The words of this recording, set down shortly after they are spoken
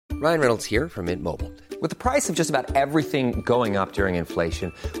Ryan Reynolds here from Mint Mobile. With the price of just about everything going up during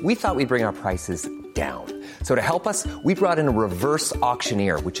inflation, we thought we'd bring our prices down. So to help us, we brought in a reverse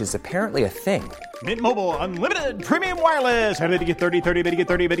auctioneer, which is apparently a thing. Mint Mobile Unlimited Premium Wireless. How to get 30, 30, bit to get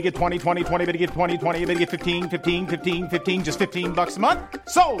 30, bit to get 20, 20, 20, bit to get 20, 20, bit to get 15, 15, 15, 15, just $15 a month?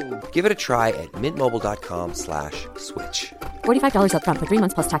 Sold! Give it a try at mintmobile.com/switch. $45 up front for 3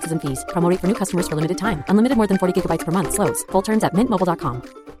 months plus taxes and fees. Promo rate for new customers for limited time. Unlimited more than 40 gigabytes per month. Slows full terms at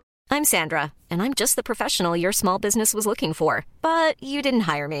mintmobile.com. I'm Sandra, and I'm just the professional your small business was looking for. But you didn't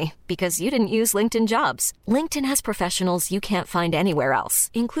hire me because you didn't use LinkedIn Jobs. LinkedIn has professionals you can't find anywhere else,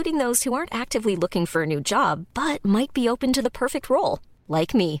 including those who aren't actively looking for a new job, but might be open to the perfect role,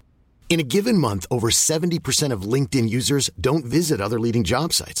 like me. In a given month, over 70% of LinkedIn users don't visit other leading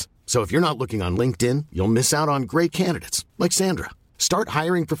job sites. So if you're not looking on LinkedIn, you'll miss out on great candidates like Sandra. Start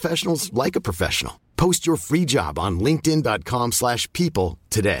hiring professionals like a professional. Post your free job on linkedin.com/people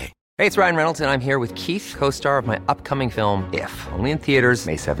today. Hey, it's Ryan Reynolds, and I'm here with Keith, co-star of my upcoming film, If, only in theaters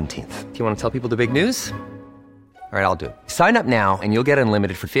May 17th. Do you want to tell people the big news? All right, I'll do it. Sign up now and you'll get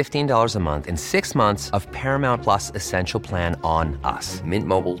unlimited for $15 a month and 6 months of Paramount Plus Essential Plan on us.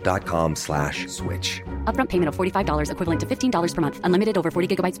 MintMobile.com/switch. Upfront payment of $45 equivalent to $15 per month. Unlimited over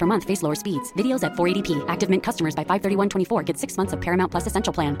 40 gigabytes per month. Face lower speeds. Videos at 480p. Active Mint customers by 531.24 get 6 months of Paramount Plus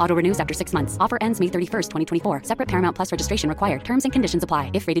Essential Plan. Auto renews after 6 months. Offer ends May 31st, 2024. Separate Paramount Plus registration required. Terms and conditions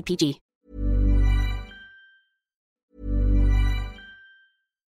apply if rated PG.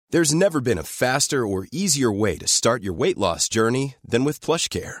 There's never been a faster or easier way to start your weight loss journey than with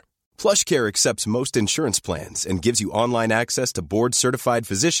PlushCare. PlushCare accepts most insurance plans and gives you online access to board-certified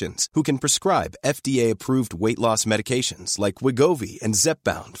physicians who can prescribe FDA-approved weight loss medications like Wegovy and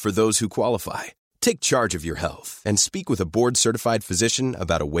Zepbound for those who qualify. Take charge of your health and speak with a board-certified physician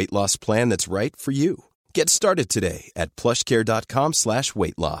about a weight loss plan that's right for you. Get started today at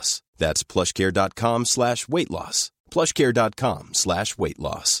plushcare.com/weight loss. That's plushcare.com/weight loss. plushcare.com/weight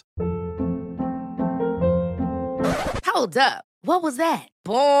loss. Hold up. What was that?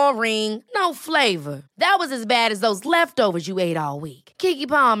 Boring. No flavor. That was as bad as those leftovers you ate all week. Keke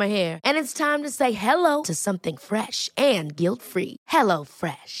Palmer here, and it's time to say hello to something fresh and guilt-free. Hello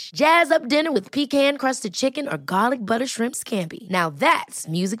Fresh. Jazz up dinner with pecan-crusted chicken or garlic butter shrimp scampi. Now that's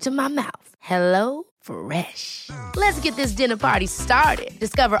music to my mouth. Hello Fresh. Let's get this dinner party started.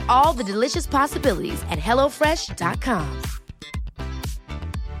 Discover all the delicious possibilities at HelloFresh.com.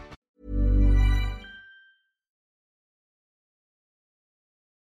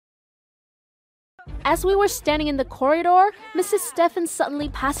 As we were standing in the corridor, Mrs. Stephen suddenly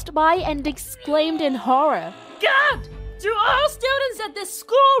passed by and exclaimed in horror, God! Do all students at this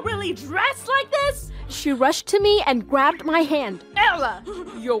school really dress like this? She rushed to me and grabbed my hand. Ella,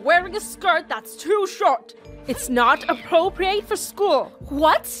 you're wearing a skirt that's too short. It's not appropriate for school.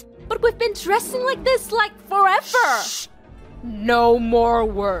 What? But we've been dressing like this like forever. Shh. No more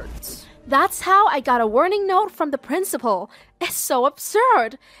words. That's how I got a warning note from the principal. It's so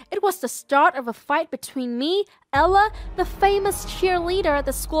absurd. It was the start of a fight between me, Ella, the famous cheerleader at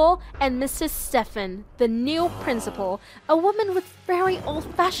the school, and Mrs. Stephen, the new principal, a woman with very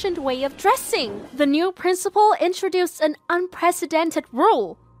old-fashioned way of dressing. The new principal introduced an unprecedented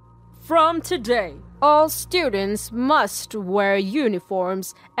rule. From today, all students must wear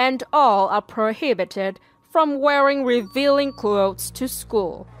uniforms, and all are prohibited from wearing revealing clothes to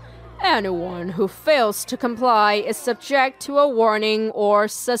school. Anyone who fails to comply is subject to a warning or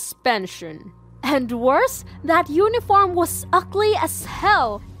suspension. And worse, that uniform was ugly as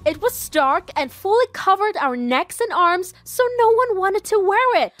hell. It was dark and fully covered our necks and arms, so no one wanted to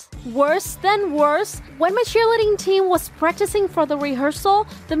wear it. Worse than worse, when my cheerleading team was practicing for the rehearsal,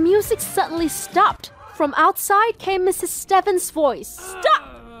 the music suddenly stopped. From outside came Mrs. Stephen's voice. Stop!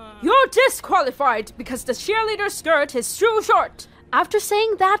 You're disqualified because the cheerleader skirt is too short. After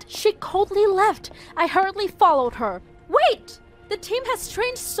saying that, she coldly left. I hurriedly followed her. Wait! The team has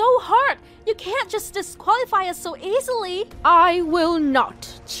trained so hard. You can't just disqualify us so easily. I will not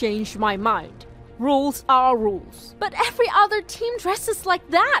change my mind. Rules are rules. But every other team dresses like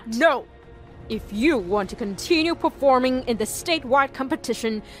that. No. If you want to continue performing in the statewide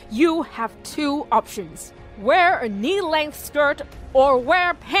competition, you have two options. Wear a knee-length skirt or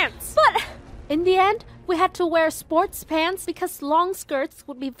wear pants. But in the end, we had to wear sports pants because long skirts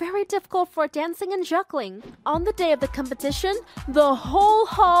would be very difficult for dancing and juggling. On the day of the competition, the whole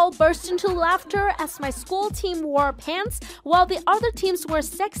hall burst into laughter as my school team wore pants while the other teams wore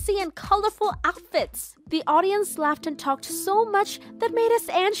sexy and colorful outfits. The audience laughed and talked so much that made us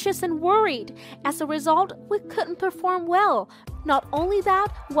anxious and worried. As a result, we couldn't perform well. Not only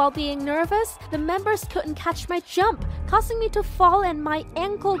that, while being nervous, the members couldn't catch my jump, causing me to fall and my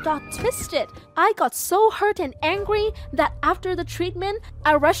ankle got twisted. I got so hurt and angry that after the treatment,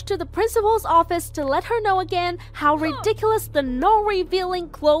 I rushed to the principal's office to let her know again how ridiculous the no revealing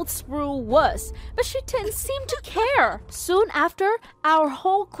clothes rule was. But she didn't seem to care. Soon after, our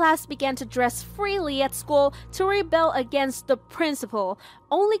whole class began to dress freely at school to rebel against the principal.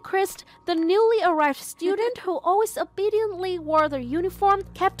 Only Chris, the newly arrived student who always obediently wore the uniform,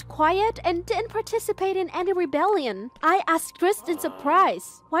 kept quiet and didn't participate in any rebellion. I asked Chris in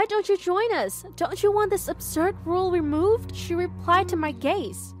surprise, "Why don't you join us? Don't you want this absurd rule removed?" She replied to my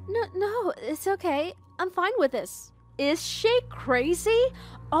gaze, No, it's okay. I'm fine with this." Is she crazy?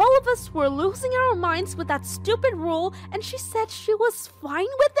 All of us were losing our minds with that stupid rule, and she said she was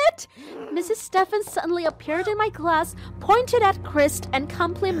fine with it? Mrs. Stephen suddenly appeared in my class, pointed at Chris, and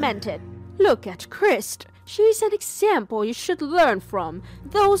complimented. "Look at Chris. She's an example you should learn from.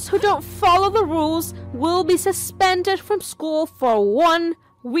 Those who don't follow the rules will be suspended from school for 1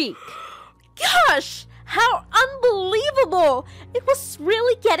 week." Gosh! How unbelievable! It was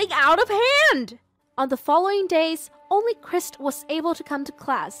really getting out of hand! On the following days, only Chris was able to come to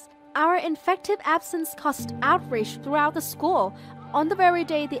class. Our effective absence caused outrage throughout the school. On the very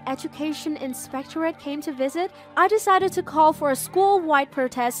day the Education Inspectorate came to visit, I decided to call for a school-wide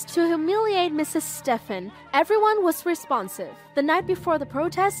protest to humiliate Mrs. Stephen. Everyone was responsive. The night before the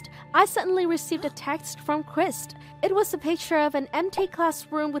protest, I suddenly received a text from Chris. It was a picture of an empty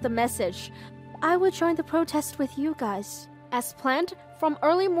classroom with a message. "I will join the protest with you guys." As planned, from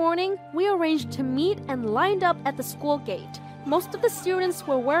early morning, we arranged to meet and lined up at the school gate. Most of the students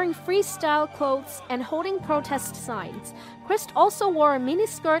were wearing freestyle clothes and holding protest signs. Chris also wore a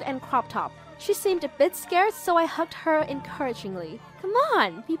miniskirt and crop top. She seemed a bit scared, so I hugged her encouragingly. "Come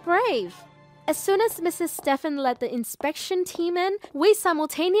on, be brave." As soon as Mrs. Stephen led the inspection team in, we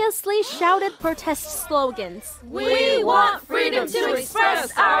simultaneously shouted protest slogans. We want freedom to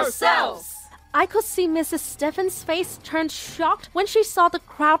express ourselves. I could see Mrs. Stephen's face turn shocked when she saw the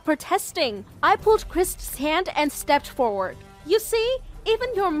crowd protesting. I pulled Chris's hand and stepped forward. "You see,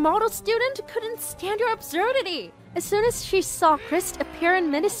 even your model student couldn't stand your absurdity." As soon as she saw Chris appear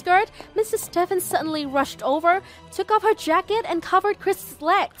in miniskirt, Mrs. Stephen suddenly rushed over, took off her jacket, and covered Chris's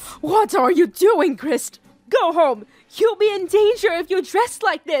legs. "What are you doing, Chris? Go home. You'll be in danger if you dress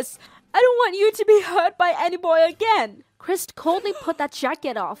like this. I don't want you to be hurt by any boy again." Chris coldly put that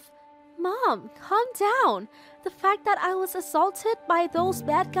jacket off. "Mom, calm down. The fact that I was assaulted by those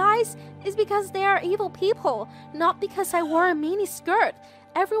bad guys is because they are evil people, not because I wore a mini skirt.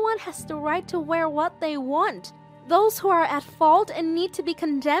 Everyone has the right to wear what they want. Those who are at fault and need to be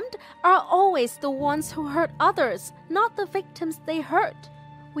condemned are always the ones who hurt others, not the victims they hurt."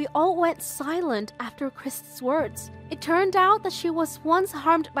 We all went silent after Chris's words. It turned out that she was once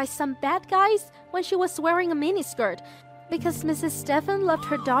harmed by some bad guys when she was wearing a miniskirt. Because Mrs. Stephen loved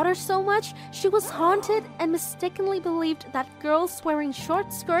her daughter so much, she was haunted and mistakenly believed that girls wearing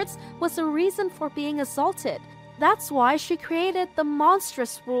short skirts was a reason for being assaulted. That's why she created the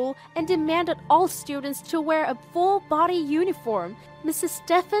monstrous rule and demanded all students to wear a full-body uniform. Mrs.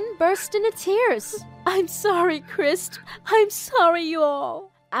 Stephen burst into tears. "I'm sorry, Chris. I'm sorry, you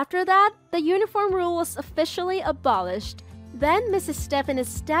all." After that, the uniform rule was officially abolished. Then Mrs. Stephen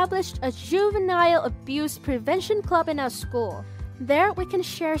established a juvenile abuse prevention club in our school. There we can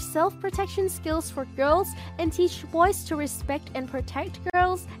share self-protection skills for girls and teach boys to respect and protect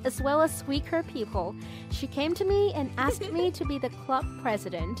girls as well as weaker people. She came to me and asked me to be the club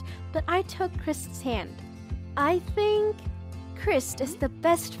president, but I took Chris's hand. "I think Chris is the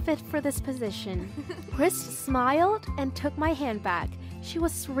best fit for this position." Chris smiled and took my hand back. She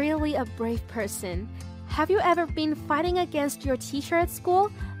was really a brave person. Have you ever been fighting against your teacher at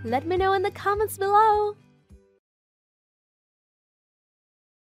school? Let me know in the comments below.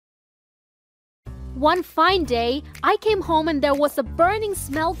 One fine day, I came home and there was a burning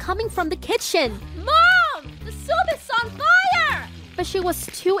smell coming from the kitchen. "Mom! The soup is on fire!" But she was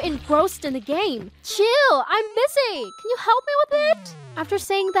too engrossed in the game. "Chill, I'm busy. Can you help me with it?" After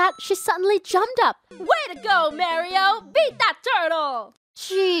saying that, she suddenly jumped up. "Way to go, Mario! Beat that turtle!"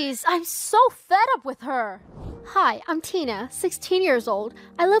 Jeez, I'm so fed up with her. Hi, I'm Tina, 16 years old.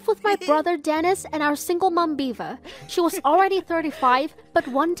 I live with my brother Dennis and our single mom Biva. She was already 35, but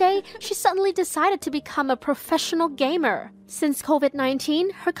one day she suddenly decided to become a professional gamer. Since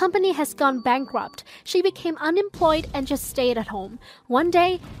COVID-19, her company has gone bankrupt. She became unemployed and just stayed at home. One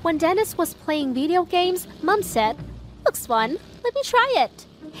day, when Dennis was playing video games, Mom said, "Looks fun, let me try it."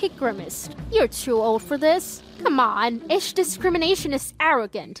 He grimaced. "You're too old for this." "Come on, age discrimination is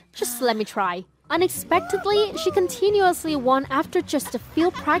arrogant. Just let me try." Unexpectedly, she continuously won after just a few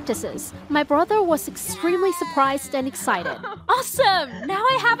practices. My brother was extremely surprised and excited. Awesome! Now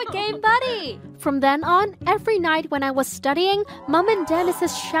I have a game buddy! From then on, every night when I was studying, Mom and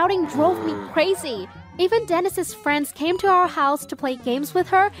Dennis's shouting drove me crazy. Even Dennis's friends came to our house to play games with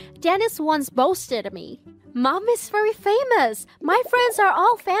her. Dennis once boasted of me. Mom is very famous. My friends are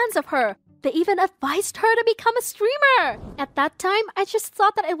all fans of her. They even advised her to become a streamer. At that time, I just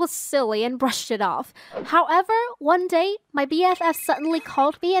thought that it was silly and brushed it off. However, one day, my BFF suddenly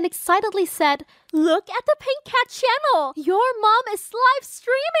called me and excitedly said, "Look at the Pink Cat channel! Your mom is live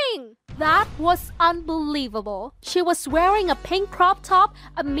streaming!" That was unbelievable. She was wearing a pink crop top,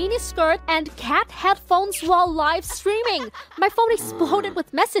 a mini skirt, and cat headphones while live streaming. My phone exploded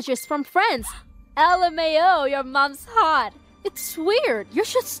with messages from friends. LMAO, your mom's hot. It's weird. You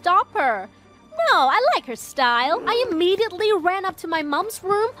should stop her. No, I like her style. I immediately ran up to my mom's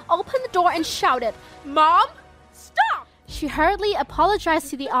room, opened the door, and shouted, "Mom, stop!" She hurriedly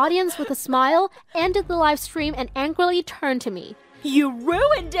apologized to the audience with a smile, ended the live stream, and angrily turned to me. You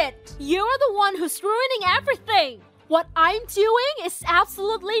ruined it! You're the one who's ruining everything! What I'm doing is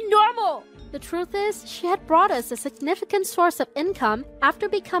absolutely normal! The truth is, she had brought us a significant source of income after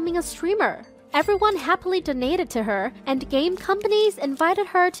becoming a streamer. Everyone happily donated to her, and game companies invited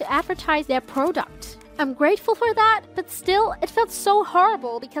her to advertise their product. I'm grateful for that, but still, it felt so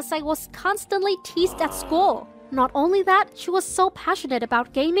horrible because I was constantly teased at school. Not only that, she was so passionate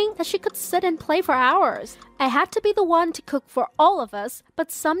about gaming that she could sit and play for hours. I had to be the one to cook for all of us, but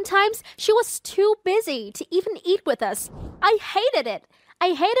sometimes she was too busy to even eat with us. I hated it.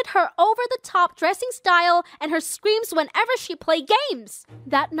 I hated her over-the-top dressing style and her screams whenever she played games.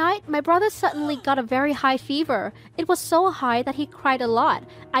 That night, my brother suddenly got a very high fever. It was so high that he cried a lot.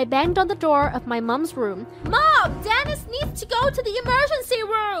 I banged on the door of my mom's room. Mom, Dennis needs to go to the emergency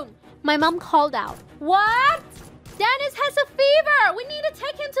room. My mom called out, What? Dennis has a fever! We need to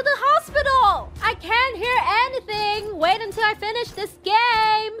take him to the hospital! I can't hear anything! Wait until I finish this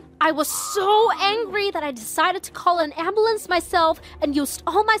game! I was so angry that I decided to call an ambulance myself and used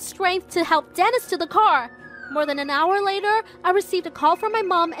all my strength to help Dennis to the car. More than an hour later, I received a call from my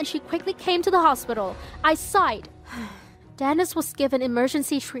mom and she quickly came to the hospital. I sighed. Dennis was given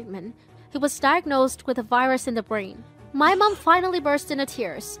emergency treatment. He was diagnosed with a virus in the brain. My mom finally burst into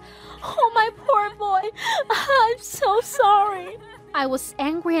tears. Oh, my poor boy. I'm so sorry. I was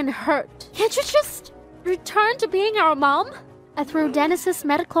angry and hurt. Can't you just return to being our mom? I threw Dennis's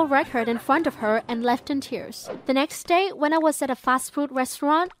medical record in front of her and left in tears. The next day, when I was at a fast food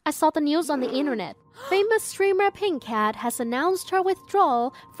restaurant, I saw the news on the internet. Famous streamer Pink Cat has announced her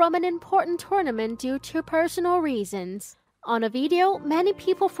withdrawal from an important tournament due to personal reasons. On a video, many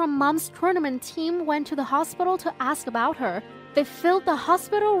people from Mom's tournament team went to the hospital to ask about her. They filled the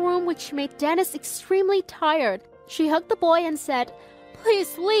hospital room, which made Dennis extremely tired. She hugged the boy and said,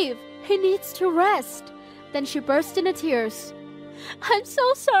 "Please leave. He needs to rest." Then she burst into tears. I'm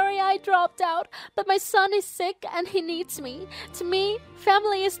so sorry I dropped out, but my son is sick and he needs me. To me,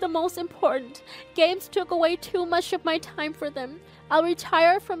 family is the most important. Games took away too much of my time for them. I'll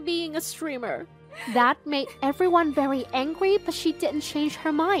retire from being a streamer. That made everyone very angry, but she didn't change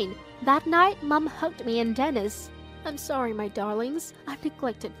her mind. That night, Mom hugged me and Dennis. I'm sorry, my darlings. I've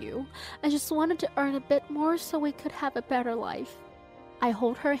neglected you. I just wanted to earn a bit more so we could have a better life. I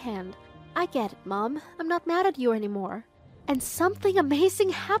hold her hand. I get it, Mom. I'm not mad at you anymore. And something amazing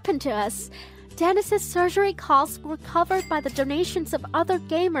happened to us. Dennis's surgery costs were covered by the donations of other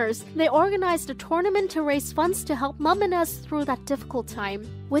gamers. They organized a tournament to raise funds to help Mom and us through that difficult time.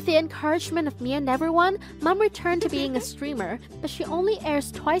 With the encouragement of me and everyone, Mom returned to being a streamer, but she only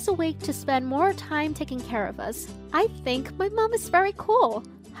airs twice a week to spend more time taking care of us. I think my mom is very cool.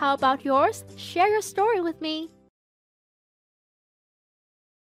 How about yours? Share your story with me.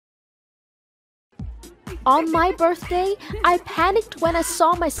 On my birthday, I panicked when I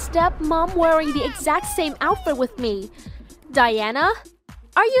saw my stepmom wearing the exact same outfit with me. Diana,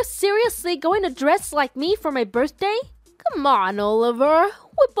 are you seriously going to dress like me for my birthday? Come on, Oliver.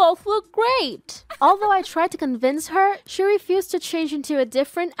 We both look great. Although I tried to convince her, she refused to change into a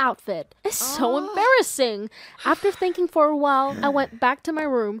different outfit. It's so embarrassing. After thinking for a while, I went back to my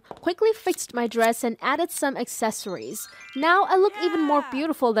room, quickly fixed my dress and added some accessories. Now I look even more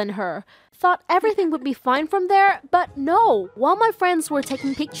beautiful than her. Thought everything would be fine from there, but no. While my friends were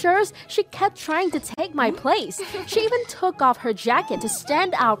taking pictures, she kept trying to take my place. She even took off her jacket to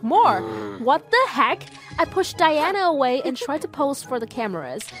stand out more. What the heck? I pushed Diana away and tried to pose for the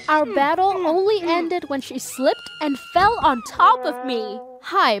cameras. Our battle only ended when she slipped and fell on top of me.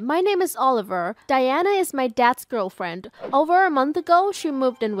 Hi, my name is Oliver. Diana is my dad's girlfriend. Over a month ago, she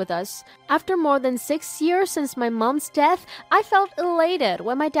moved in with us. After more than 6 years since my mom's death, I felt elated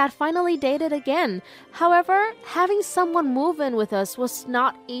when my dad finally dated again. However, having someone move in with us was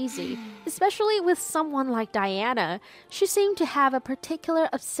not easy, especially with someone like Diana. She seemed to have a particular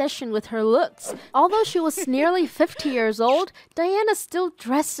obsession with her looks. Although she was nearly 50 years old, Diana still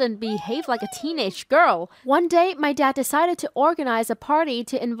dressed and behaved like a teenage girl. One day, my dad decided to organize a party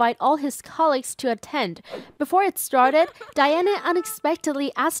to invite all his colleagues to attend. Before it started, Diana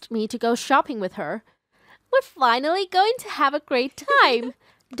unexpectedly asked me to go shopping with her. We're finally going to have a great time.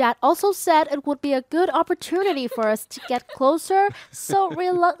 Dad also said it would be a good opportunity for us to get closer, so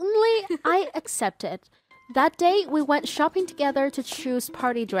reluctantly, I accepted. That day, we went shopping together to choose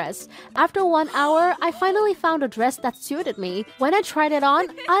party dress. After 1 hour, I finally found a dress that suited me. When I tried it on,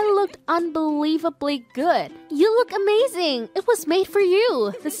 I looked unbelievably good. You look amazing! It was made for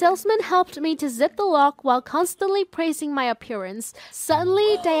you! The salesman helped me to zip the lock while constantly praising my appearance.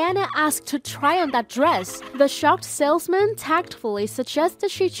 Suddenly, Diana asked to try on that dress. The shocked salesman tactfully suggested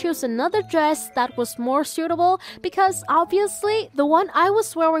she choose another dress that was more suitable because obviously, the one I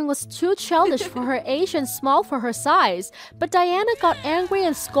was wearing was too childish for her age and small for her size, but Diana got angry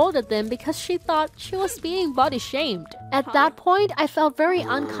and scolded them because she thought she was being body shamed. At that point, I felt very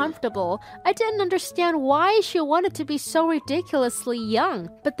uncomfortable. I didn't understand why she wanted to be so ridiculously young.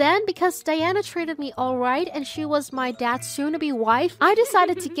 But then, because Diana treated me alright and she was my dad's soon-to-be wife, I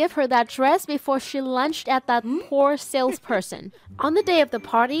decided to give her that dress before she lunched at that poor salesperson. On the day of the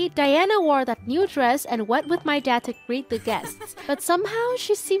party, Diana wore that new dress and went with my dad to greet the guests. But somehow,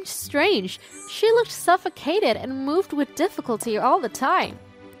 she seemed strange. She looked suffocated and moved with difficulty all the time.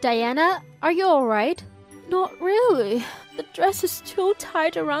 Diana, are you alright? Not really. The dress is too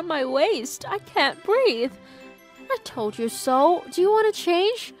tight around my waist. I can't breathe. I told you so. Do you want to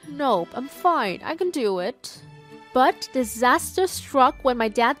change? Nope, I'm fine. I can do it. But disaster struck when my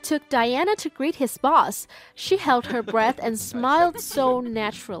dad took Diana to greet his boss. She held her breath and smiled so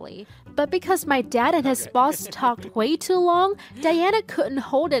naturally. But because my dad and his boss talked way too long, Diana couldn't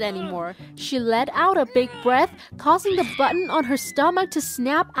hold it anymore. She let out a big breath, causing the button on her stomach to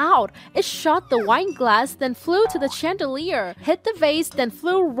snap out. It shot the wine glass, then flew to the chandelier, hit the vase, then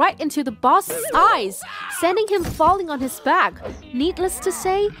flew right into the boss's eyes, sending him falling on his back. Needless to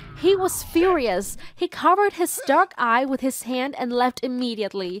say, he was furious. He covered his dark eye with his hand and left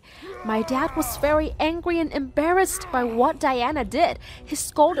immediately. My dad was very angry and embarrassed by what Diana did. He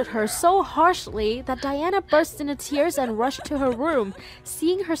scolded her so harshly that Diana burst into tears and rushed to her room.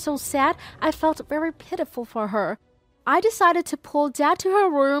 Seeing her so sad, I felt very pitiful for her. I decided to pull Dad to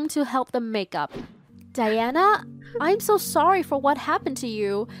her room to help them make up. Diana, I'm so sorry for what happened to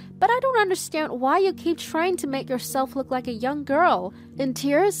you, but I don't understand why you keep trying to make yourself look like a young girl. In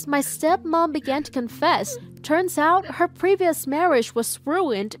tears, my stepmom began to confess. Turns out her previous marriage was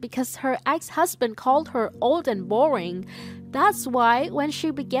ruined because her ex-husband called her old and boring. That's why, when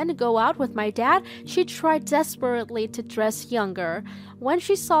she began to go out with my dad, she tried desperately to dress younger. When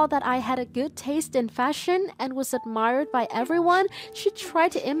she saw that I had a good taste in fashion and was admired by everyone, she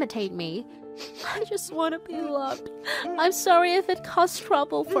tried to imitate me. I just want to be loved. I'm sorry if it caused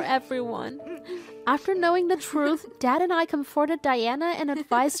trouble for everyone. After knowing the truth, Dad and I comforted Diana and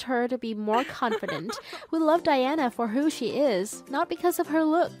advised her to be more confident. We love Diana for who she is, not because of her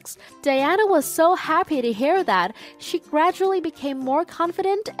looks. Diana was so happy to hear that. She gradually became more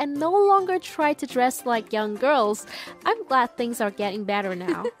confident and no longer tried to dress like young girls. I'm glad things are getting better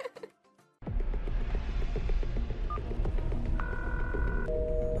now.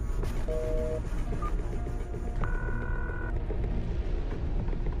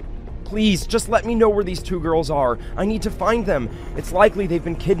 Please, just let me know where these two girls are. I need to find them. It's likely they've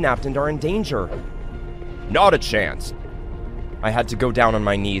been kidnapped and are in danger. Not a chance. I had to go down on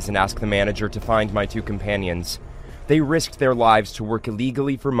my knees and ask the manager to find my two companions. They risked their lives to work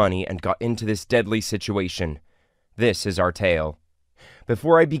illegally for money and got into this deadly situation. This is our tale.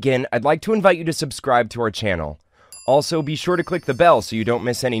 Before I begin, I'd like to invite you to subscribe to our channel. Also, be sure to click the bell so you don't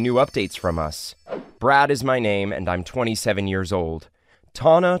miss any new updates from us. Brad is my name, and I'm 27 years old.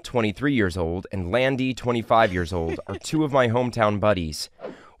 Tana, 23 years old, and Landy, 25 years old, are two of my hometown buddies.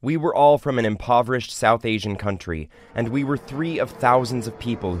 We were all from an impoverished South Asian country, and we were three of thousands of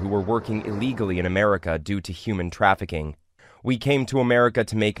people who were working illegally in America due to human trafficking. We came to America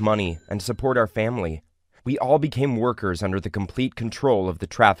to make money and support our family. We all became workers under the complete control of the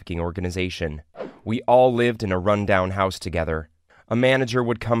trafficking organization. We all lived in a rundown house together. A manager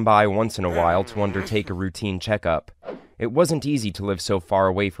would come by once in a while to undertake a routine checkup. It wasn't easy to live so far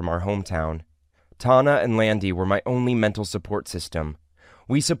away from our hometown. Tana and Landy were my only mental support system.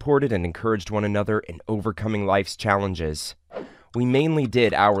 We supported and encouraged one another in overcoming life's challenges. We mainly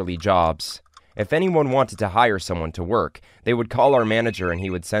did hourly jobs. If anyone wanted to hire someone to work, they would call our manager and he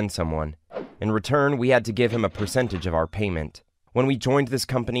would send someone. In return, we had to give him a percentage of our payment. When we joined this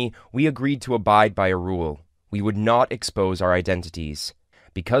company, we agreed to abide by a rule. We would not expose our identities.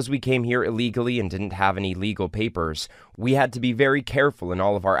 Because we came here illegally and didn't have any legal papers, we had to be very careful in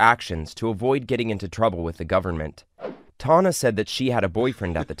all of our actions to avoid getting into trouble with the government. Tana said that she had a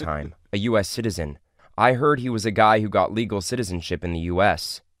boyfriend at the time, a U.S. citizen. I heard he was a guy who got legal citizenship in the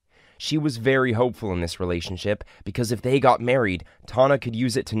U.S. She was very hopeful in this relationship because if they got married, Tana could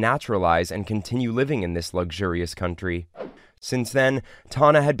use it to naturalize and continue living in this luxurious country. Since then,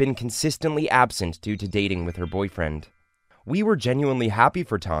 Tana had been consistently absent due to dating with her boyfriend. We were genuinely happy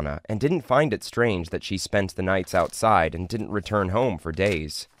for Tana and didn't find it strange that she spent the nights outside and didn't return home for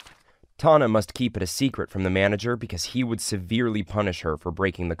days. Tana must keep it a secret from the manager because he would severely punish her for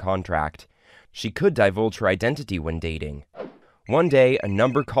breaking the contract. She could divulge her identity when dating. One day, a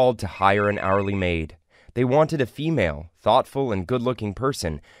number called to hire an hourly maid. They wanted a female, thoughtful, and good-looking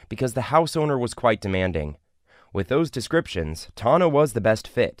person because the house owner was quite demanding. With those descriptions, Tana was the best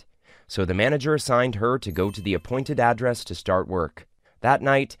fit, so the manager assigned her to go to the appointed address to start work. That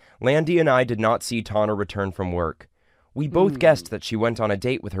night, Landy and I did not see Tana return from work. We both guessed that she went on a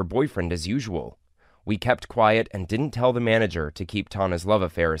date with her boyfriend as usual. We kept quiet and didn't tell the manager to keep Tana's love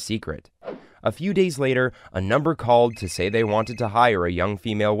affair a secret. A few days later, a number called to say they wanted to hire a young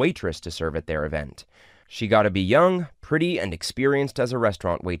female waitress to serve at their event. She got to be young, pretty, and experienced as a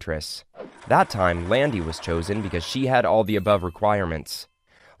restaurant waitress. That time, Landy was chosen because she had all the above requirements.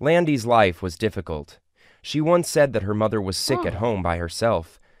 Landy's life was difficult. She once said that her mother was sick at home by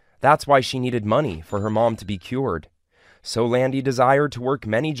herself. That's why she needed money for her mom to be cured. So Landy desired to work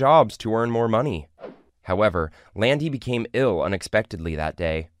many jobs to earn more money. However, Landy became ill unexpectedly that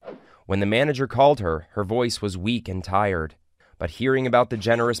day. When the manager called her, her voice was weak and tired. But hearing about the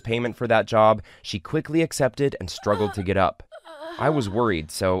generous payment for that job, she quickly accepted and struggled to get up. I was worried,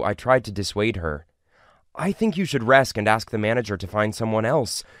 so I tried to dissuade her. "I think you should rest and ask the manager to find someone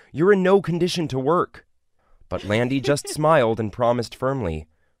else. You're in no condition to work." But Landy just smiled and promised firmly,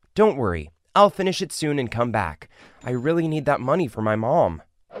 "Don't worry, I'll finish it soon and come back. I really need that money for my mom."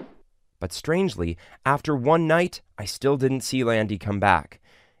 But strangely, after one night, I still didn't see Landy come back.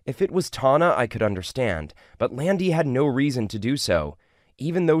 If it was Tana, I could understand, but Landy had no reason to do so.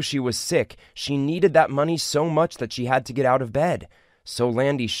 Even though she was sick, she needed that money so much that she had to get out of bed. So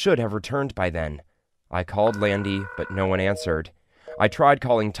Landy should have returned by then. I called Landy, but no one answered. I tried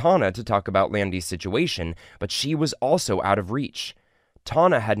calling Tana to talk about Landy's situation, but she was also out of reach.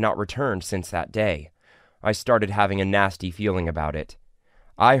 Tana had not returned since that day. I started having a nasty feeling about it.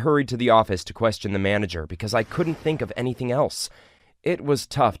 I hurried to the office to question the manager because I couldn't think of anything else. It was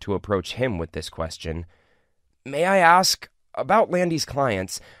tough to approach him with this question. "May I ask, about Landy's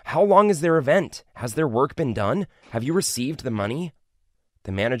clients, how long is their event? Has their work been done? Have you received the money?"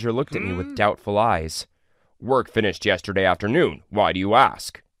 The manager looked at me with doubtful eyes. "Work finished yesterday afternoon. Why do you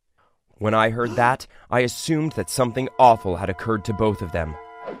ask?" When I heard that, I assumed that something awful had occurred to both of them.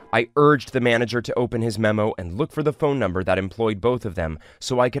 I urged the manager to open his memo and look for the phone number that employed both of them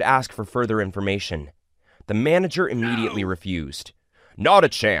so I could ask for further information. The manager immediately refused. "Not a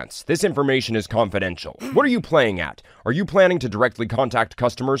chance. This information is confidential. What are you playing at? Are you planning to directly contact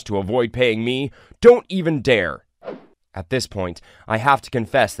customers to avoid paying me? Don't even dare." At this point, I have to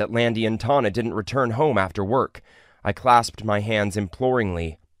confess that Landy and Tana didn't return home after work. I clasped my hands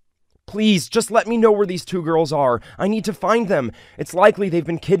imploringly. "Please, just let me know where these two girls are. I need to find them. It's likely they've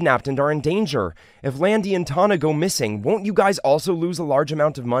been kidnapped and are in danger. If Landy and Tana go missing, won't you guys also lose a large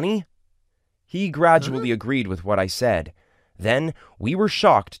amount of money?" He gradually agreed with what I said. Then, we were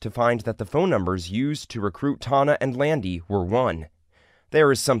shocked to find that the phone numbers used to recruit Tana and Landy were one.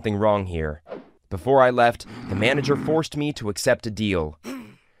 There is something wrong here. Before I left, the manager forced me to accept a deal.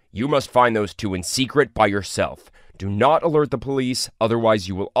 "You must find those two in secret by yourself. Do not alert the police, otherwise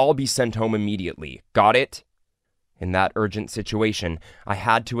you will all be sent home immediately. Got it?" In that urgent situation, I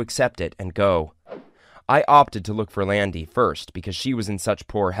had to accept it and go. I opted to look for Landy first because she was in such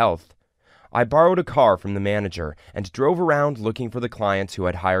poor health. I borrowed a car from the manager and drove around looking for the clients who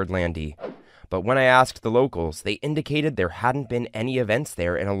had hired Landy. But when I asked the locals, they indicated there hadn't been any events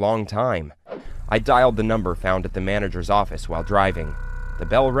there in a long time. I dialed the number found at the manager's office while driving. The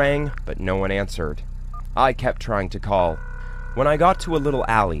bell rang, but no one answered. I kept trying to call. When I got to a little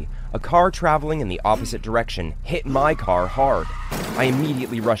alley, a car traveling in the opposite direction hit my car hard. I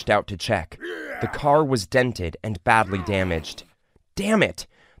immediately rushed out to check. The car was dented and badly damaged. Damn it!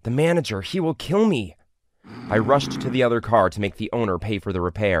 The manager, he will kill me. I rushed to the other car to make the owner pay for the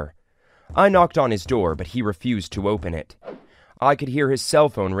repair. I knocked on his door, but he refused to open it. I could hear his cell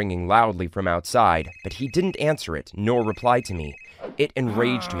phone ringing loudly from outside, but he didn't answer it, nor reply to me. It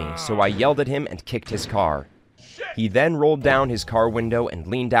enraged me, so I yelled at him and kicked his car. He then rolled down his car window and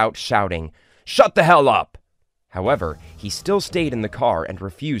leaned out, shouting, "Shut the hell up!" However, he still stayed in the car and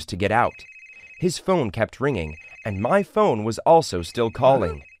refused to get out. His phone kept ringing, and my phone was also still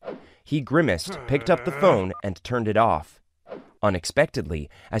calling. He grimaced, picked up the phone, and turned it off. Unexpectedly,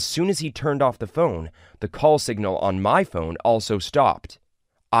 as soon as he turned off the phone, the call signal on my phone also stopped.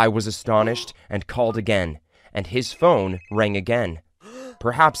 I was astonished and called again, and his phone rang again.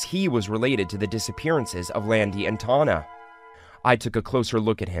 Perhaps he was related to the disappearances of Landy and Tana. I took a closer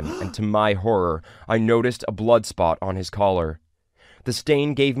look at him, and to my horror, I noticed a blood spot on his collar. The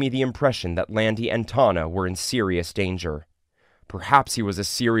stain gave me the impression that Landy and Tana were in serious danger. Perhaps he was a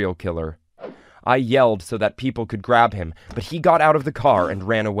serial killer. I yelled so that people could grab him, but he got out of the car and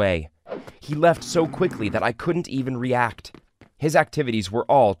ran away. He left so quickly that I couldn't even react. His activities were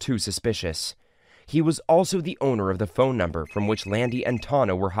all too suspicious. He was also the owner of the phone number from which Landy and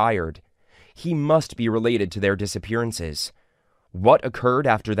Tana were hired. He must be related to their disappearances. What occurred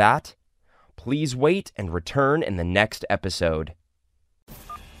after that? Please wait and return in the next episode.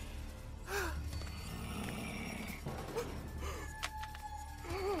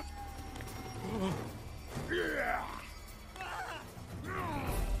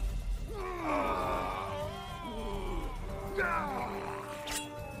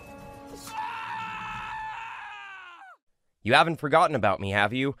 You haven't forgotten about me,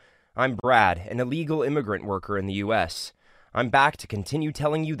 have you? I'm Brad, an illegal immigrant worker in the U.S. I'm back to continue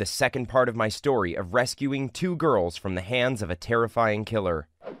telling you the second part of my story of rescuing 2 girls from the hands of a terrifying killer.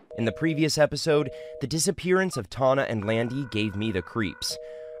 In the previous episode, the disappearance of Tana and Landy gave me the creeps.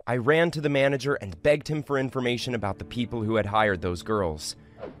 I ran to the manager and begged him for information about the people who had hired those girls.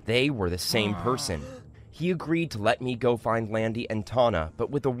 They were the same person. He agreed to let me go find Landy and Tana,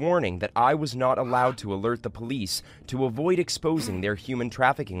 but with a warning that I was not allowed to alert the police to avoid exposing their human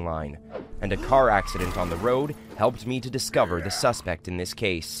trafficking line. And a car accident on the road helped me to discover the suspect in this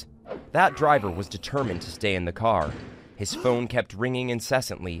case. That driver was determined to stay in the car. His phone kept ringing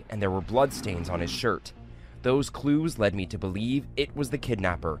incessantly, and there were bloodstains on his shirt. Those clues led me to believe it was the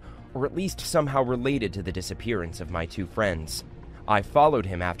kidnapper, or at least somehow related to the disappearance of my 2 friends. I followed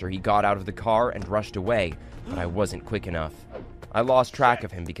him after he got out of the car and rushed away, but I wasn't quick enough. I lost track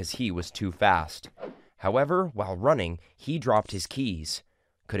of him because he was too fast. However, while running, he dropped his keys.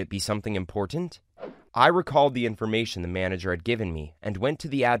 Could it be something important? I recalled the information the manager had given me and went to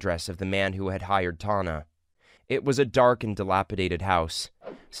the address of the man who had hired Tana. It was a dark and dilapidated house.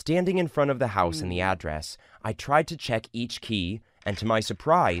 Standing in front of the house and the address, I tried to check each key, and to my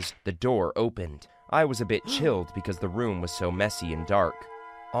surprise, the door opened. I was a bit chilled because the room was so messy and dark.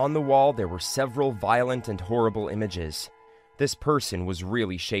 On the wall, there were several violent and horrible images. This person was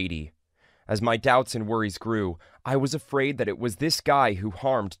really shady. As my doubts and worries grew, I was afraid that it was this guy who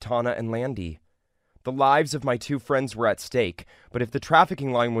harmed Tana and Landy. The lives of my 2 friends were at stake, but if the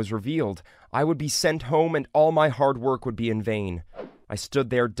trafficking line was revealed, I would be sent home and all my hard work would be in vain. I stood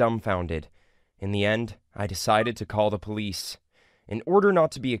there dumbfounded. In the end, I decided to call the police. In order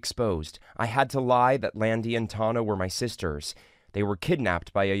not to be exposed, I had to lie that Landy and Tana were my sisters. They were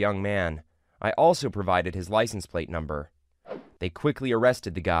kidnapped by a young man. I also provided his license plate number. They quickly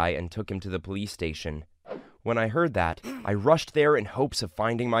arrested the guy and took him to the police station. When I heard that, I rushed there in hopes of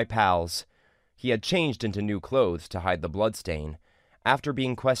finding my pals. He had changed into new clothes to hide the bloodstain. After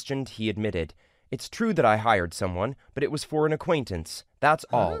being questioned, he admitted, "It's true that I hired someone, but it was for an acquaintance. That's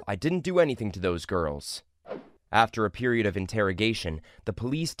all. I didn't do anything to those girls." After a period of interrogation, the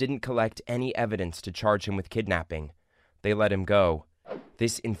police didn't collect any evidence to charge him with kidnapping. They let him go.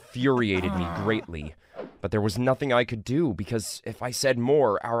 This infuriated me greatly, but there was nothing I could do because if I said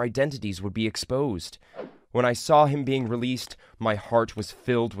more, our identities would be exposed. When I saw him being released, my heart was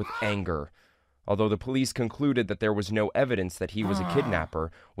filled with anger. Although the police concluded that there was no evidence that he was a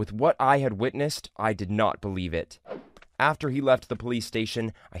kidnapper, with what I had witnessed, I did not believe it. After he left the police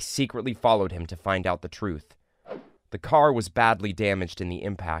station, I secretly followed him to find out the truth. The car was badly damaged in the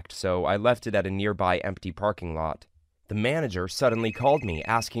impact, so I left it at a nearby empty parking lot. The manager suddenly called me,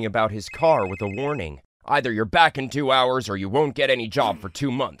 asking about his car with a warning. "Either you're back in 2 hours or you won't get any job for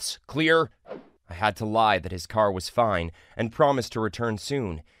 2 months. Clear?" I had to lie that his car was fine and promised to return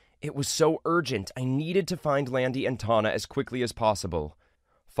soon. It was so urgent, I needed to find Landy and Tana as quickly as possible.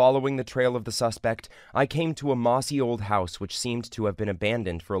 Following the trail of the suspect, I came to a mossy old house which seemed to have been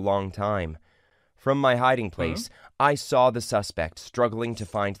abandoned for a long time. From my hiding place, I saw the suspect struggling to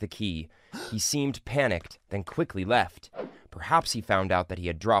find the key. He seemed panicked, then quickly left. Perhaps he found out that he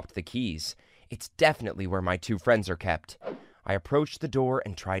had dropped the keys. It's definitely where my two friends are kept. I approached the door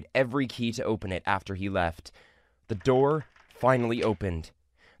and tried every key to open it after he left. The door finally opened.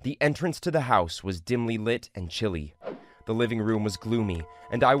 The entrance to the house was dimly lit and chilly. The living room was gloomy,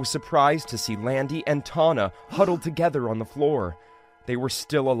 and I was surprised to see Landy and Tana huddled together on the floor. They were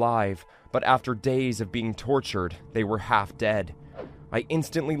still alive, but after days of being tortured, they were half dead. I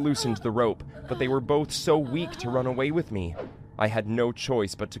instantly loosened the rope, but they were both so weak to run away with me. I had no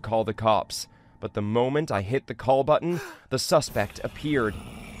choice but to call the cops. But the moment I hit the call button, the suspect appeared.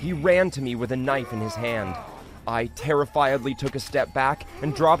 He ran to me with a knife in his hand. I terrifiedly took a step back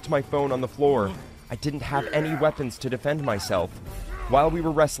and dropped my phone on the floor. I didn't have any weapons to defend myself. While we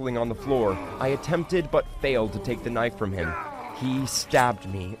were wrestling on the floor, I attempted but failed to take the knife from him. He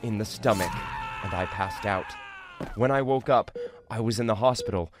stabbed me in the stomach, and I passed out. When I woke up, I was in the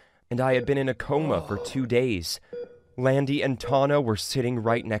hospital, and I had been in a coma for 2 days. Landy and Tana were sitting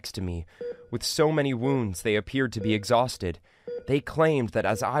right next to me. With so many wounds, they appeared to be exhausted. They claimed that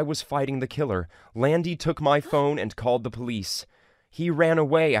as I was fighting the killer, Landy took my phone and called the police. He ran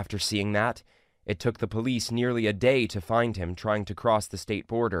away after seeing that. It took the police nearly a day to find him trying to cross the state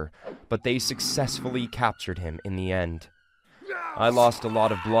border, but they successfully captured him in the end. I lost a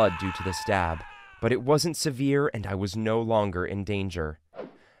lot of blood due to the stab, but it wasn't severe and I was no longer in danger.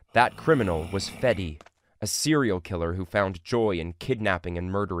 That criminal was Fedi, a serial killer who found joy in kidnapping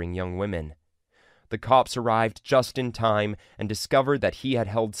and murdering young women. The cops arrived just in time and discovered that he had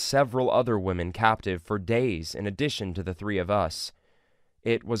held several other women captive for days in addition to the 3 of us.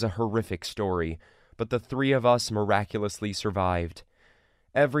 It was a horrific story, but the 3 of us miraculously survived.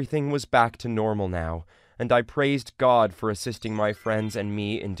 Everything was back to normal now, and I praised God for assisting my friends and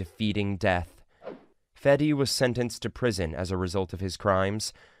me in defeating death. Fedi was sentenced to prison as a result of his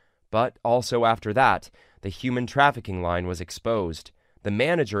crimes, but also after that, the human trafficking line was exposed. The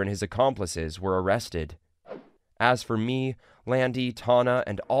manager and his accomplices were arrested. As for me, Landy, Tana,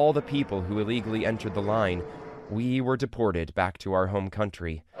 and all the people who illegally entered the line, we were deported back to our home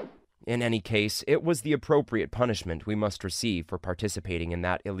country. In any case, it was the appropriate punishment we must receive for participating in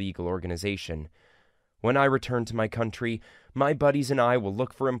that illegal organization. When I return to my country, my buddies and I will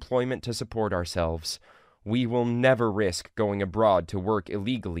look for employment to support ourselves. We will never risk going abroad to work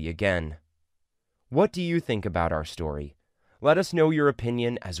illegally again. What do you think about our story? Let us know your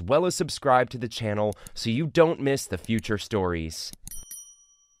opinion as well as subscribe to the channel so you don't miss the future stories.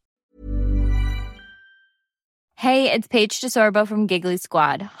 Hey, it's Paige DeSorbo from Giggly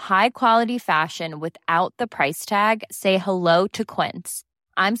Squad. High quality fashion without the price tag. Say hello to Quince.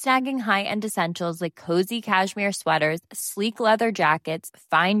 I'm snagging high-end essentials like cozy cashmere sweaters, sleek leather jackets,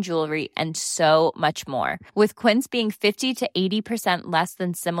 fine jewelry, and so much more. With Quince being 50 to 80% less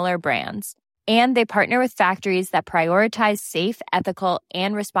than similar brands. And they partner with factories that prioritize safe, ethical,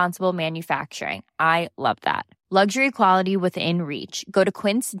 and responsible manufacturing. I love that. Luxury quality within reach. Go to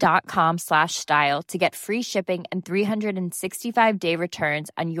quince.com/style to get free shipping and 365-day returns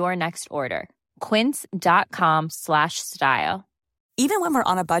on your next order. Quince.com/style. Even when we're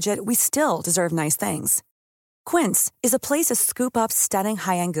on a budget, we still deserve nice things. Quince is a place to scoop up stunning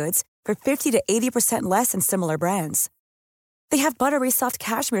high-end goods for 50 to 80% less than similar brands. They have buttery soft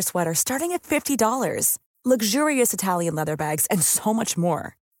cashmere sweaters starting at $50, luxurious Italian leather bags, and so much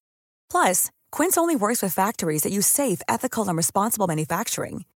more. Plus, Quince only works with factories that use safe, ethical, and responsible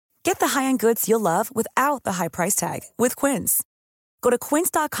manufacturing. Get the high-end goods you'll love without the high price tag with Quince. Go to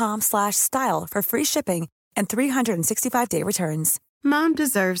quince.com/style for free shipping and 365-day returns. Mom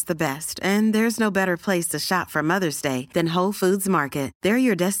deserves the best, and there's no better place to shop for Mother's Day than Whole Foods Market. They're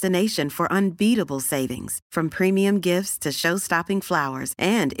your destination for unbeatable savings, from premium gifts to show-stopping flowers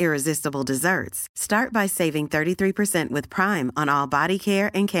and irresistible desserts. Start by saving 33% with Prime on all body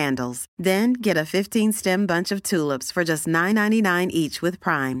care and candles. Then get a 15-stem bunch of tulips for just $9.99 each with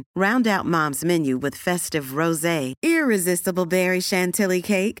Prime. Round out Mom's menu with festive rosé, irresistible berry chantilly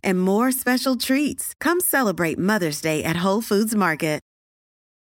cake, and more special treats. Come celebrate Mother's Day at Whole Foods Market.